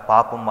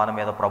పాపం మన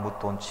మీద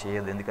ప్రభుత్వం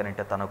చేయదు.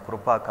 ఎందుకంటే తన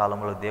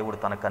కృపాకాలంలో దేవుడు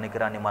తన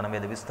కనికరాన్ని మన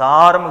మీద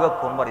విస్తారముగా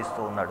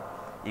కుమ్మరిస్తూ ఉన్నాడు.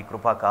 ఈ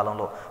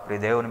కృపాకాలంలో ప్రియ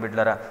దేవుని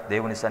బిడ్డలారా,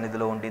 దేవుని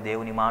సన్నిధిలో ఉండి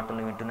దేవుని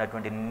మాటలను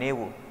వింటున్నటువంటి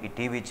నీవు, ఈ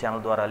టీవీ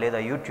ఛానల్ ద్వారా లేదా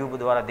యూట్యూబ్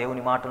ద్వారా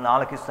దేవుని మాటలను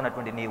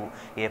ఆలకిస్తున్నటువంటి నీవు,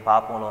 ఏ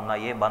పాపంలో ఉన్నా,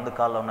 ఏ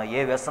బంధకాల్లో ఉన్నా,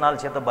 ఏ వ్యసనాల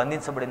చేత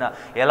బంధించబడినా,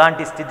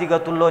 ఎలాంటి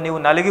స్థితిగతుల్లో నీవు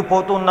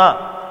నలిగిపోతున్నా,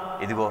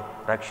 ఇదిగో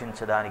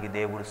రక్షించడానికి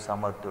దేవుడు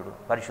సమర్థుడు.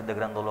 పరిశుద్ధ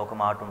గ్రంథంలో ఒక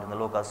మాట ఉంటుంది,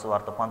 లోకా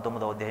సువార్త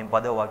 19వ అధ్యాయం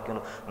 10వ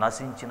వాక్యంలో,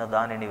 నశించిన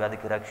దానిని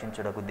వెతికి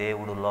రక్షించుటకు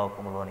దేవుడు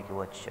లోకంలోనికి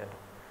వచ్చాడు.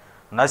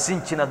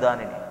 నశించిన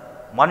దానిని,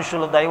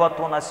 మనుషుల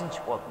దైవత్వం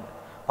నశించిపోతుంది,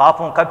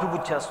 పాపం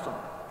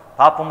కప్పిపుచ్చేస్తుంది,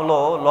 పాపంలో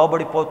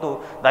లోబడిపోతూ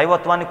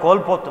దైవత్వాన్ని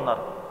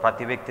కోల్పోతున్నారు.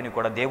 ప్రతి వ్యక్తిని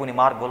కూడా దేవుని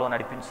మార్గంలో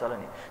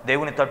నడిపించాలని,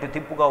 దేవుని తట్టు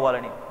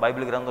తిప్పుకోవాలని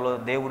బైబిల్ గ్రంథంలో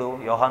దేవుడు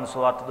యోహాను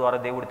సువార్త ద్వారా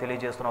దేవుడు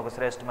తెలియజేస్తున్న ఒక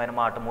శ్రేష్టమైన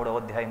మాట 3వ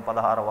అధ్యాయం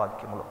 16వ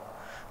వాక్యంలో,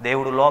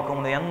 దేవుడు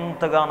లోకమును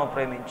ఎంతగానో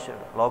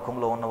ప్రేమించాడు,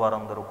 లోకంలో ఉన్న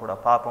వారందరూ కూడా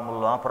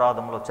పాపములో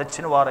అపరాధంలో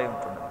చచ్చిన వారై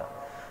ఉంటుండగా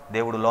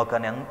దేవుడు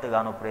లోకాన్ని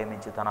ఎంతగానో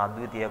ప్రేమించి తన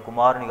అద్వితీయ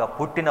కుమారునిగా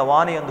పుట్టిన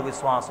వాని యందు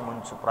విశ్వాసం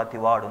ఉంచు ప్రతి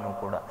వాడును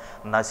కూడా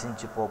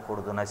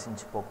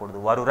నశించిపోకూడదు,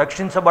 వారు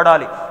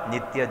రక్షించబడాలి,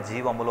 నిత్య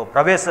జీవములో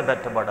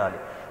ప్రవేశపెట్టబడాలి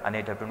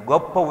అనేటటువంటి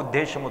గొప్ప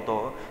ఉద్దేశముతో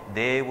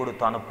దేవుడు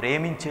తాను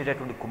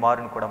ప్రేమించేటటువంటి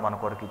కుమారుని కూడా మన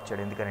కొరకు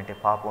ఇచ్చాడు. ఎందుకంటే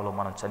పాపంలో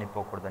మనం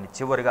చనిపోకూడదని.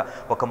 చివరిగా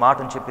ఒక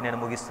మాటను చెప్పి నేను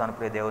ముగిస్తాను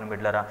ప్రియ దేవుని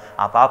బిడ్డలారా.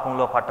 ఆ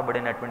పాపంలో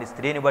పట్టబడినటువంటి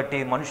స్త్రీని బట్టి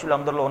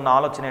మనుషులందరిలో ఉన్న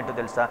ఆలోచన ఏంటో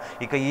తెలుసా?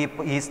 ఇక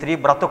ఈ స్త్రీ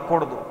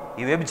బ్రతకూడదు,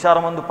 ఈ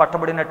వ్యభిచారం మందు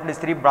పట్టబడినటువంటి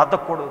స్త్రీ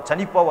బ్రతకూడదు,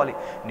 చనిపోవాలి.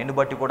 నిన్ను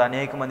బట్టి కూడా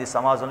అనేక మంది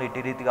సమాజంలో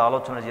ఇటు రీతిగా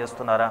ఆలోచన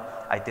చేస్తున్నారా?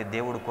 అయితే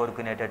దేవుడు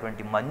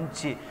కోరుకునేటటువంటి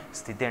మంచి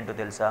స్థితి ఏంటో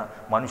తెలుసా?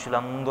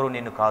 మనుషులందరూ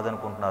నిన్ను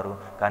కాదనుకుంటున్నారు,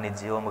 కానీ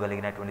జీవము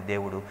కలిగినటువంటి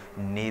దేవుడు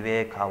నీవే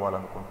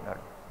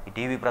కావాలనుకుంటున్నాడు. ఈ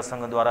టీవీ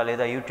ప్రసంగం ద్వారా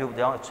లేదా యూట్యూబ్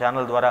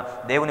ఛానల్ ద్వారా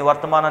దేవుని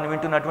వర్తమానాన్ని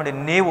వింటున్నటువంటి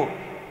నీవు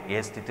ఏ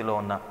స్థితిలో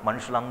ఉన్నా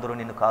మనుషులందరూ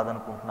నిన్ను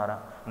కాదనుకుంటున్నారా?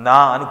 నా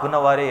అనుకున్న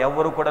వారే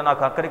ఎవ్వరూ కూడా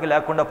నాకు అక్కడికి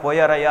లేకుండా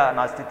పోయారయ్యా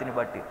నా స్థితిని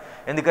బట్టి.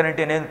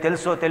 ఎందుకంటే నేను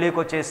తెలుసో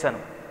తెలియకో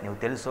చేశాను, నువ్వు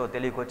తెలుసో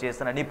తెలియకో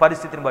చేసిన నీ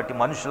పరిస్థితిని బట్టి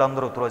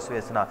మనుషులందరూ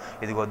త్రోసివేసిన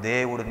ఇదిగో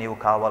దేవుడు నీవు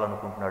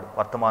కావాలనుకుంటున్నాడు.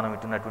 వర్తమానం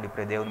వింటున్నటువంటి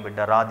ప్రియ దేవుని బిడ్డ,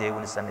 రా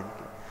దేవుని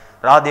సన్నిధికి,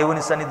 రా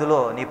దేవుని సన్నిధిలో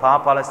నీ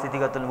పాపాల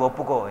స్థితిగతులను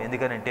ఒప్పుకో.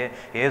 ఎందుకనంటే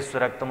యేసు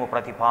రక్తము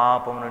ప్రతి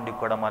పాపం నుండి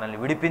కూడా మనల్ని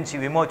విడిపించి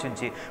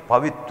విమోచించి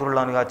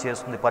పవిత్రులనుగా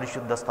చేస్తుంది,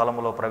 పరిశుద్ధ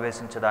స్థలములో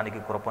ప్రవేశించడానికి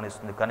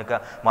కృపనిస్తుంది.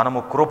 కనుక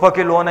మనము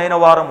కృపకి లోనైన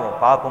వారము,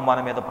 పాపం మన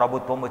మీద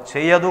ప్రభుత్వము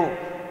చేయదు.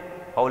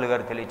 పౌలు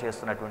గారు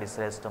తెలియజేస్తున్నటువంటి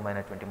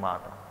శ్రేష్టమైనటువంటి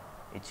మాట.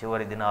 ఈ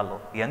చివరి దినాల్లో,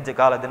 ఈ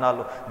అంత్యకాల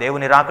దినాల్లో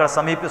దేవుని రాకడ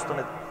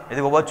సమీపిస్తున్నది.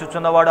 ఇదిగో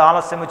వచ్చుచున్నవాడు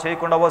ఆలస్యము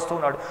చేయకుండా వస్తూ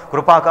ఉన్నాడు.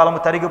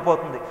 కృపాకాలము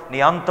తరిగిపోతుంది,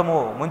 నీ అంతము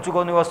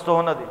ముంచుకొని వస్తూ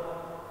ఉన్నది.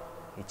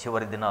 ఈ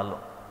చివరి దినాల్లో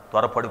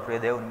త్వరపడి ప్రియ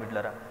దేవుని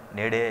బిడ్డలారా,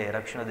 నేడే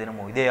రక్షణ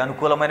దినము, ఇదే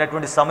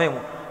అనుకూలమైనటువంటి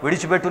సమయము.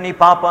 విడిచిపెట్టు నీ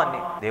పాపాన్ని.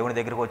 దేవుని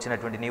దగ్గరకు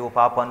వచ్చినటువంటి నీవు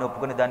పాపాన్ని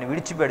ఒప్పుకొని దాన్ని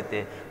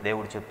విడిచిపెడితే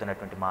దేవుడు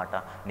చెప్తున్నటువంటి మాట,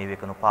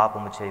 నీవికను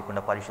పాపము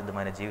చేయకుండా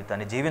పరిశుద్ధమైన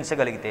జీవితాన్ని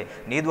జీవించగలిగితే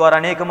నీ ద్వారా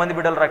అనేక మంది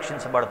బిడ్డలు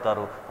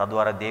రక్షించబడతారు,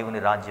 తద్వారా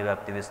దేవుని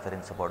రాజ్యవ్యాప్తి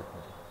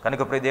విస్తరించబడుతుంది.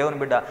 కనుక ప్రియ దేవుని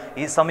బిడ్డ,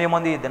 ఈ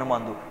సమయమందు, ఈ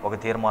దినమందు ఒక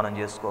తీర్మానం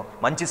చేసుకో.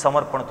 మంచి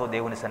సమర్పణతో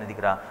దేవుని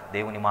సన్నిధికి రా.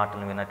 దేవుని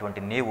మాటలను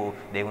విన్నటువంటి నీవు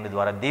దేవుని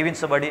ద్వారా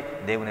దీవించబడి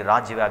దేవుని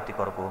రాజ్యవ్యాప్తి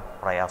కొరకు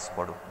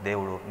ప్రయాసపడు.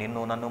 దేవుడు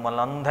నిన్ను, నన్ను,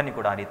 మనందరినీ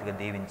కూడా ఆ రీతిగా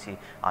దీవించి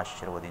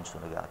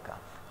ఆశీర్వదించునుగాక.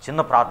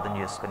 చిన్న ప్రార్థన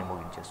చేసుకుని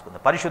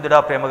ముగించేసుకుందాం. పరిశుద్ధుడా,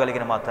 ప్రేమ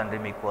కలిగిన మా తండ్రి,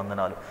 మీకు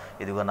వందనాలు.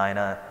 ఇదిగో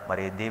నాయన,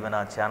 మరి దీవెన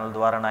ఛానల్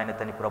ద్వారా నాయన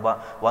తని ప్రభా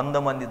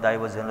 100 మంది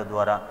దైవజనుల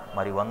ద్వారా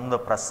మరి 100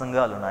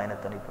 ప్రసంగాలు నాయన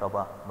తని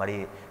ప్రభా, మరి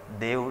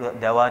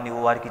దేవా నీవు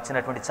వారికి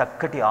ఇచ్చినటువంటి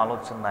చక్కటి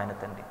ఆలోచన నాయన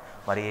తండ్రి,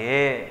 మరి ఏ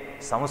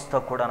సంస్థ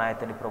కూడా నాయన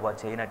తని ప్రభా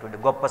చేయనటువంటి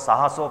గొప్ప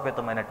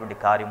సాహసోపేతమైనటువంటి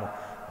కార్యము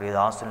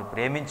ప్రియదాసుని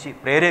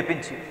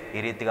ప్రేరేపించి ఈ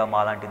రీతిగా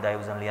మాలాంటి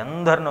దైవజనులు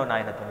ఎందరినో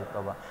నాయన తండ్రి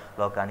ప్రభా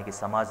లోకానికి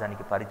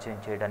సమాజానికి పరిచయం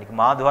చేయడానికి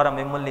మా ద్వారా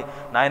మిమ్మల్ని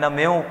నాయన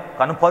మేము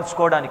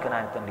కనుపరుచుకోవడానికి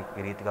నాయన తండ్రి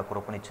ఈ రీతిగా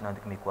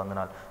కృపనిచ్చినందుకు మీకు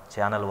వందనాలు.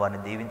 ఛానల్ వారిని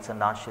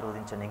దీవించండి,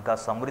 ఆశీర్వదించండి, ఇంకా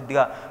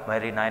సమృద్ధిగా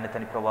మరి నాయన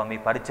తండ్రి ప్రభా మీ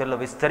పరిచయలో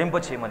విస్తరింప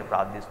చేయమని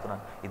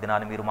ప్రార్థిస్తున్నాను. ఇది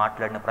నాన్న మీరు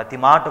మాట్లాడిన ప్రతి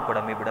మాట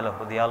కూడా మీ బిడ్డల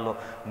హృదయాల్లో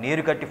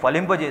నీరు కట్టి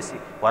ఫలింపజేసి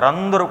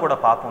వారందరూ కూడా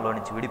పాపంలో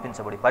నుంచి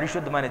విడిపించబడి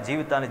పరిశుద్ధమైన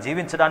జీవితాన్ని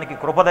జీవించడానికి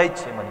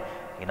కృపదయచేయమని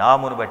ఈ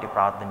నామమును బట్టి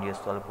ప్రార్థన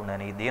చేస్తూ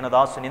అనుకున్నాను. ఈ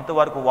దీనదాసుని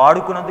ఇంతవరకు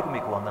వాడుకున్నందుకు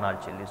మీకు వందనాలు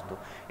చెల్లిస్తూ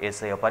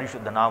యేసయ్య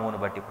పరిశుద్ధ నామమును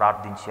బట్టి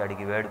ప్రార్థించి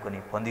అడిగి వేడుకొని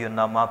పొంది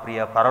ఉన్నాం మా ప్రియ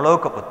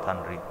పరలోకపు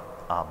తండ్రి,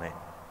 ఆమేన్.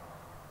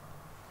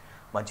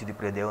 మంచిది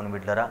ప్రియ దేవుని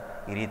బిడ్డలారా,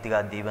 ఈ రీతిగా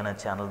దీవెన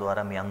ఛానల్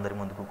ద్వారా మీ అందరి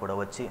ముందుకు కూడా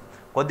వచ్చి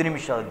కొద్ది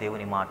నిమిషాలు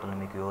దేవుని మాటలను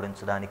మీకు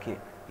వివరించడానికి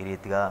ఈ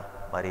రీతిగా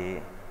మరి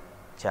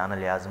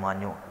ఛానల్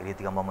యాజమాన్యం ఈ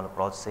రీతిగా మమ్మల్ని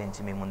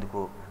ప్రోత్సహించి మీ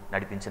ముందుకు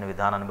నడిపించిన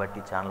విధానాన్ని బట్టి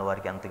ఛానల్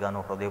వారికి ఎంతగానో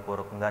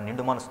హృదయపూర్వకంగా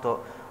నిండు మనసుతో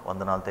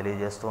వందనాలు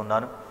తెలియజేస్తూ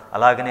ఉన్నాను.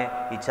 అలాగనే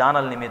ఈ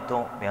ఛానల్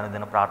నిమిత్తం మీ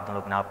అనుదిన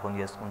ప్రార్థనలో జ్ఞాపకం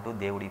చేసుకుంటూ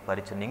దేవుడి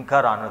పరిచయం ఇంకా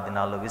రానున్న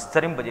దినాల్లో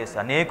విస్తరింపజేసి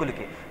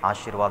అనేకులకి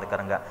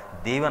ఆశీర్వాదకరంగా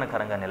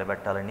దీవెనకరంగా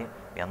నిలబెట్టాలని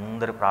మీ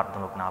అందరి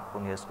ప్రార్థనలో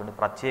జ్ఞాపకం చేసుకుంటూ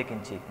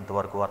ప్రత్యేకించి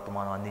ఇంతవరకు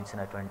వర్తమానం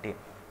అందించినటువంటి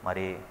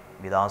మరి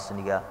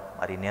విదాసునిగా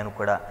మరి నేను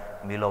కూడా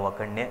మీలో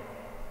ఒకడినే.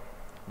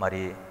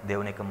 మరి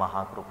దేవుని యొక్క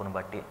మహాకృపను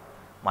బట్టి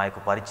మా యొక్క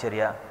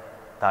పరిచర్య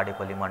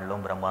తాడేపల్లి మండలం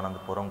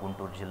బ్రహ్మానందపురం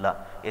గుంటూరు జిల్లా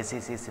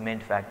ఏసీసీ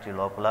సిమెంట్ ఫ్యాక్టరీ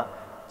లోపల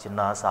చిన్న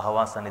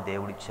సహవాసాన్ని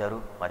దేవుడిచ్చారు.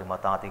 మరి మా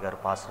తాతయ్య గారు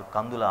పాస్టర్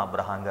కందుల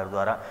అబ్రహాం గారి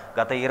ద్వారా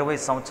గత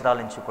 20 సంవత్సరాల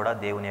నుంచి కూడా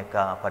దేవుని యొక్క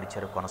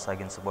పరిచర్య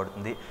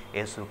కొనసాగించబడుతుంది.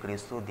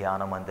 యేసుక్రీస్తు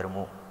ధ్యాన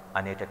మందిరము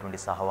అనేటటువంటి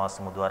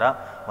సహవాసము ద్వారా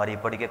మరి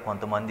ఇప్పటికే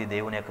కొంతమంది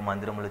దేవుని యొక్క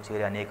మందిరంలో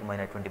చేరి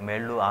అనేకమైనటువంటి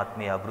మేళ్ళు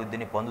ఆత్మీయ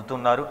అభివృద్ధిని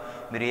పొందుతున్నారు.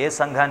 మీరు ఏ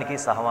సంఘానికి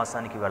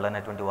సహవాసానికి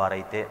వెళ్ళనటువంటి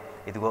వారైతే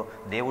ఇదిగో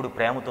దేవుడు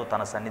ప్రేమతో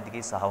తన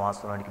సన్నిధికి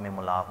సహవాసంలోనికి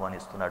మిమ్మల్ని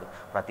ఆహ్వానిస్తున్నాడు.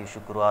 ప్రతి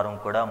శుక్రవారం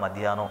కూడా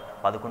మధ్యాహ్నం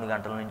 11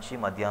 గంటల నుంచి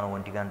మధ్యాహ్నం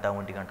 1 గంట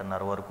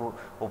 1:30 వరకు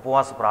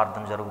ఉపవాస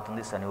ప్రార్థన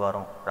జరుగుతుంది.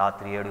 శనివారం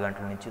రాత్రి 7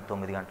 గంటల నుంచి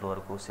 9 గంటల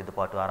వరకు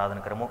సిద్ధపాటు ఆరాధన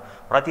క్రమం.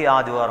 ప్రతి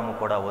ఆదివారం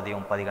కూడా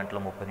ఉదయం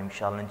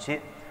 10:30 నుంచి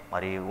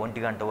మరి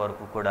 1 గంట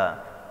వరకు కూడా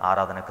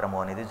ఆరాధన క్రమం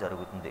అనేది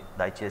జరుగుతుంది.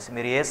 దయచేసి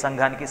మీరు ఏ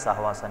సంఘానికి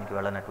సహవాసానికి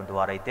వెళ్ళనటువంటి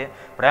వారైతే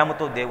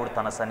ప్రేమతో దేవుడు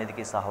తన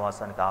సన్నిధికి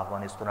సహవాసానికి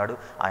ఆహ్వానిస్తున్నాడు.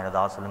 ఆయన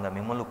దాసులుగా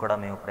మిమ్మల్ని కూడా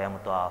మేము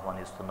ప్రేమతో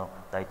ఆహ్వానిస్తున్నాం.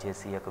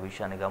 దయచేసి ఈ యొక్క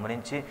విషయాన్ని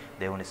గమనించి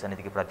దేవుని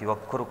సన్నిధికి ప్రతి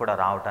ఒక్కరూ కూడా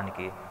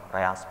రావడానికి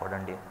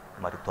ప్రయాసపడండి,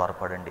 మరి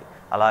త్వరపడండి.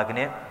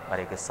 అలాగనే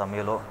మరి యొక్క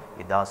సమయంలో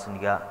ఈ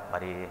దాసునిగా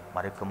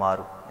మరొక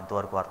మారు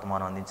ఇంతవరకు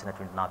వర్తమానం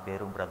అందించినటువంటి నా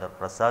పేరు బ్రదర్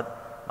ప్రసాద్.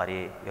 మరి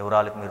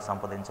వివరాలకు మీరు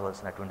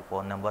సంప్రదించవలసినటువంటి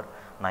ఫోన్ నెంబర్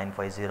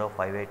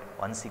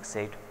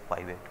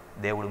 9505816858.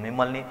 దేవుడు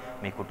మిమ్మల్ని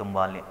మీ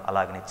కుటుంబాన్ని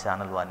అలాగనే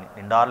ఛానల్ వారిని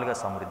నిండాలుగా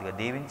సమృద్ధిగా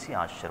దీవించి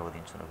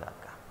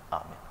ఆశీర్వదించునుగాక.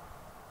 ఆమేన్.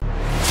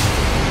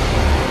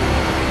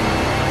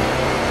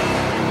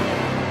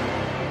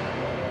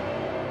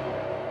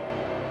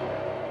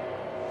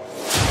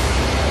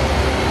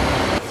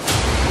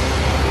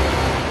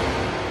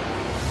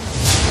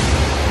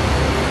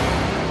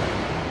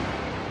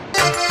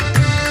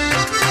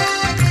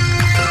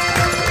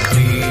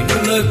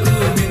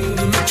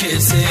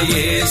 చేసే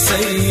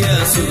యేసయ్య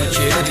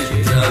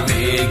సుచరిత్ర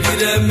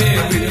వేగిరమే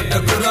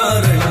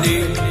వినుటకురారండి.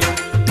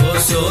 ఓ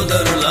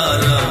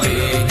సోదరులారా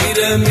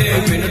వేగిరమే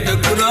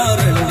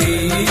వినుటకురారండి.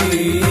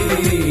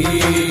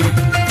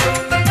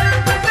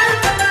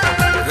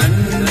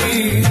 రండి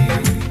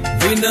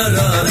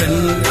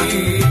వినరారండి,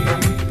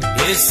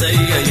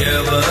 యేసయ్య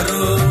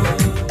ఎవరో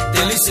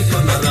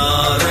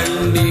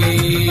తెలుసుకొనరారండి.